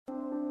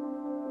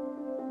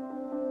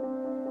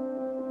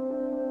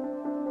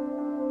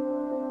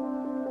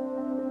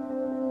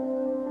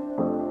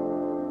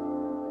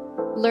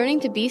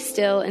Learning to Be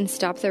Still and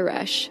Stop the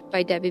Rush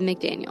by Debbie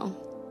McDaniel.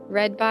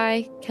 Read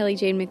by Kelly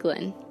Jane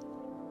McGlynn.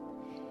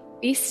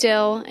 Be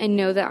still and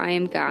know that I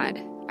am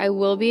God. I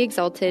will be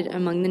exalted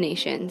among the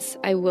nations.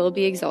 I will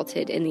be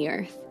exalted in the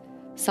earth.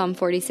 Psalm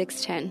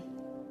 46:10.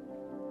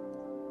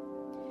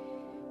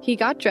 He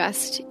got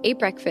dressed, ate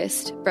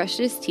breakfast, brushed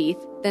his teeth,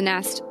 then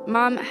asked,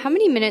 "Mom, how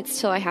many minutes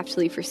till I have to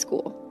leave for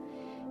school?"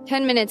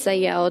 10 minutes, I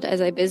yelled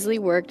as I busily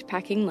worked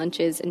packing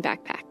lunches and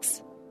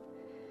backpacks.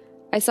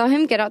 I saw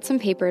him get out some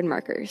paper and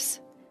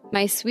markers.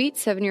 My sweet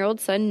 7-year-old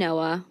son,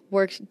 Noah,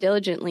 worked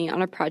diligently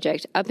on a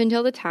project up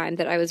until the time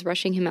that I was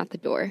rushing him out the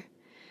door.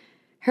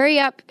 "Hurry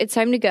up, it's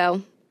time to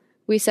go."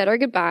 We said our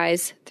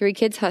goodbyes, 3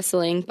 kids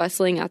hustling,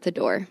 bustling out the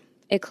door.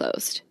 It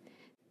closed.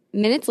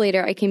 Minutes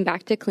later, I came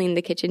back to clean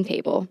the kitchen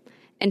table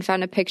and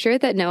found a picture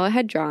that Noah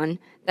had drawn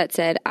that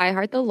said, "I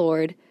heart the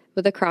Lord,"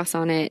 with a cross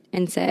on it,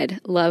 and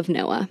said, "Love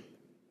Noah."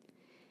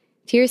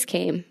 Tears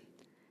came.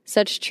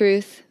 Such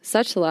truth,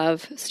 such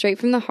love, straight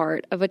from the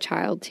heart of a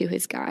child to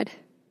his God.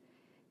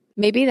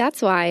 Maybe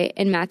that's why,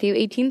 in Matthew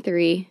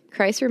 18:3,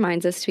 Christ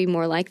reminds us to be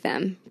more like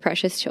them,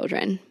 precious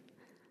children.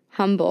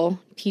 Humble,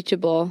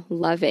 teachable,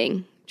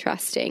 loving,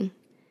 trusting.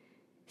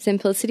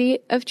 Simplicity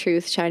of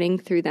truth shining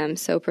through them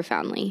so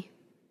profoundly.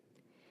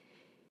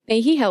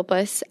 May He help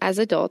us, as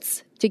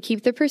adults, to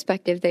keep the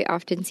perspective they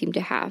often seem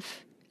to have,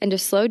 and to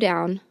slow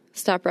down,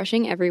 stop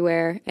rushing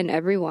everywhere and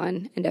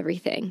everyone and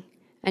everything,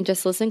 and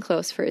just listen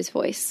close for His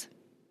voice.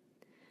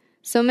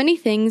 So many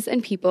things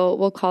and people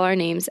will call our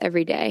names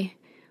every day.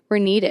 We're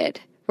needed,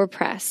 we're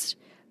pressed,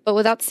 but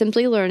without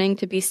simply learning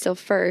to be still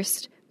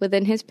first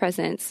within His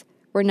presence,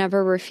 we're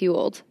never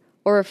refueled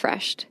or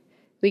refreshed.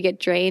 We get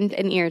drained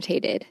and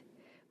irritated.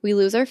 We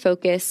lose our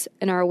focus,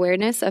 and our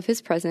awareness of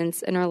His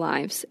presence in our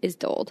lives is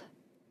dulled.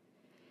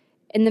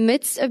 In the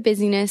midst of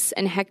busyness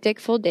and hectic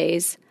full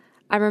days,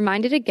 I'm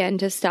reminded again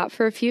to stop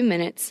for a few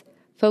minutes,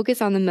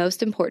 focus on the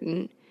most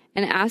important,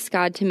 and ask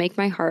God to make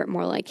my heart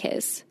more like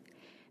His.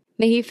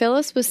 May He fill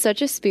us with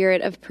such a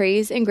spirit of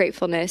praise and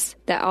gratefulness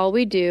that all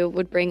we do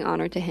would bring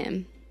honor to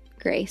Him.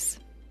 Grace.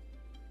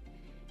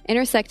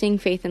 Intersecting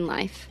faith and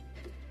life.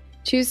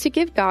 Choose to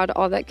give God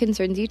all that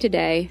concerns you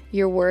today,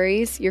 your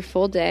worries, your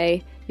full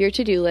day, your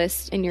to-do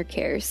list, and your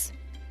cares.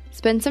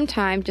 Spend some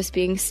time just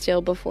being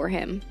still before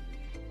Him.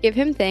 Give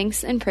Him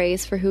thanks and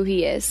praise for who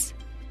He is.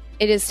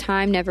 It is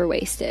time never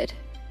wasted.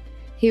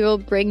 He will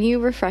bring you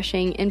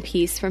refreshing and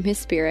peace from His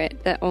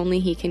Spirit that only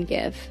He can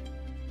give.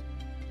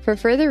 For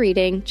further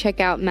reading,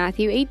 check out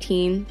Matthew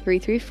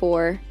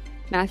 18:3-4,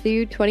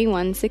 Matthew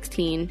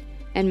 21:16,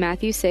 and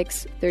Matthew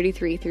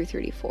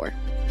 6:33-34.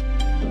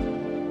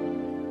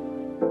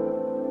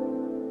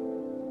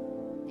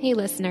 Hey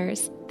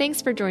listeners,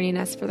 thanks for joining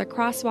us for the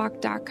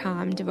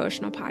Crosswalk.com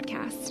devotional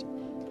podcast.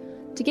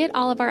 To get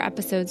all of our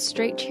episodes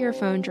straight to your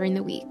phone during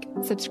the week,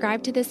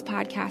 subscribe to this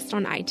podcast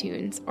on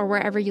iTunes or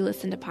wherever you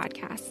listen to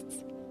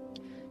podcasts.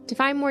 To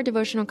find more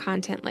devotional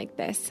content like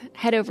this,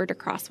 head over to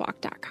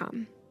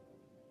Crosswalk.com.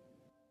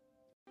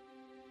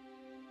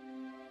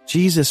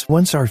 Jesus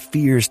wants our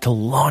fears to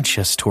launch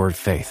us toward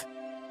faith.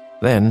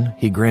 Then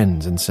He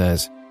grins and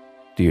says,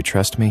 "Do you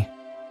trust me?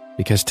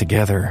 Because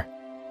together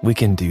we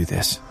can do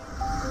this."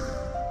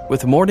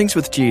 With Mornings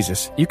with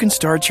Jesus, you can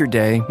start your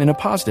day in a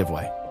positive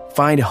way.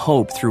 Find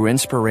hope through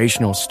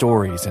inspirational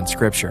stories and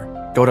scripture.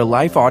 Go to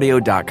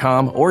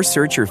lifeaudio.com or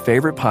search your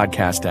favorite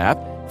podcast app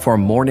for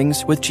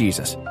Mornings with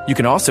Jesus. You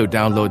can also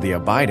download the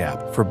Abide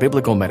app for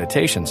biblical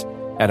meditations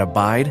at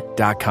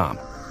abide.com.